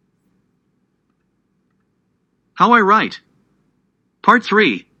How I write. Part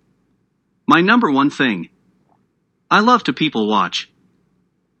 3. My number one thing. I love to people watch.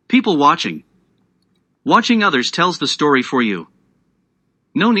 People watching. Watching others tells the story for you.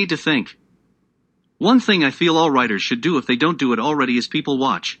 No need to think. One thing I feel all writers should do if they don't do it already is people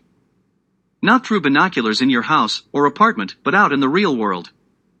watch. Not through binoculars in your house or apartment, but out in the real world.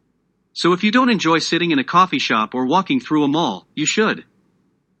 So if you don't enjoy sitting in a coffee shop or walking through a mall, you should.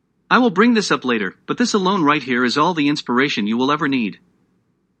 I will bring this up later, but this alone right here is all the inspiration you will ever need.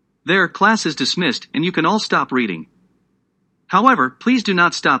 There, class is dismissed and you can all stop reading. However, please do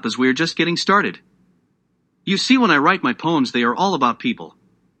not stop as we are just getting started. You see, when I write my poems, they are all about people.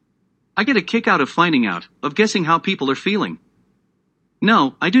 I get a kick out of finding out, of guessing how people are feeling.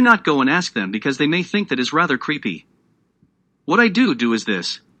 No, I do not go and ask them because they may think that is rather creepy. What I do is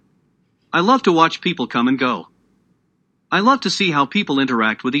this. I love to watch people come and go. I love to see how people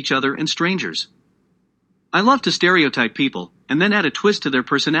interact with each other and strangers. I love to stereotype people, and then add a twist to their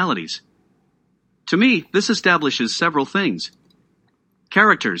personalities. To me, this establishes several things.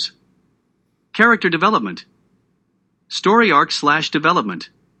 Characters. Character development. Story arc/development.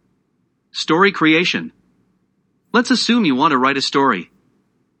 Story creation. Let's assume you want to write a story.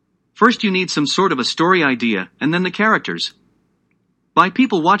 First you need some sort of a story idea, and then the characters. By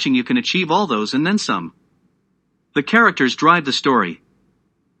people watching you can achieve all those and then some. The characters drive the story.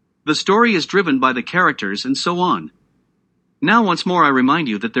 The story is driven by the characters and so on. Now once more I remind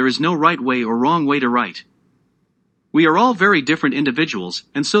you that there is no right way or wrong way to write. We are all very different individuals,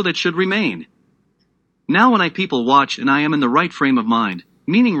 and so that should remain. Now when I people watch and I am in the right frame of mind,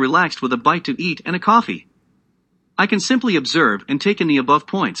 meaning relaxed with a bite to eat and a coffee, I can simply observe and take in the above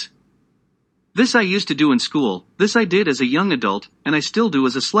points. This I used to do in school, this I did as a young adult, and I still do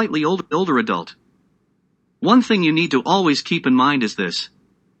as a slightly older adult. One thing you need to always keep in mind is this.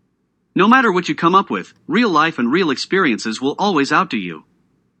 No matter what you come up with, real life and real experiences will always outdo you.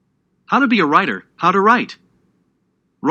 How to be a writer, how to write.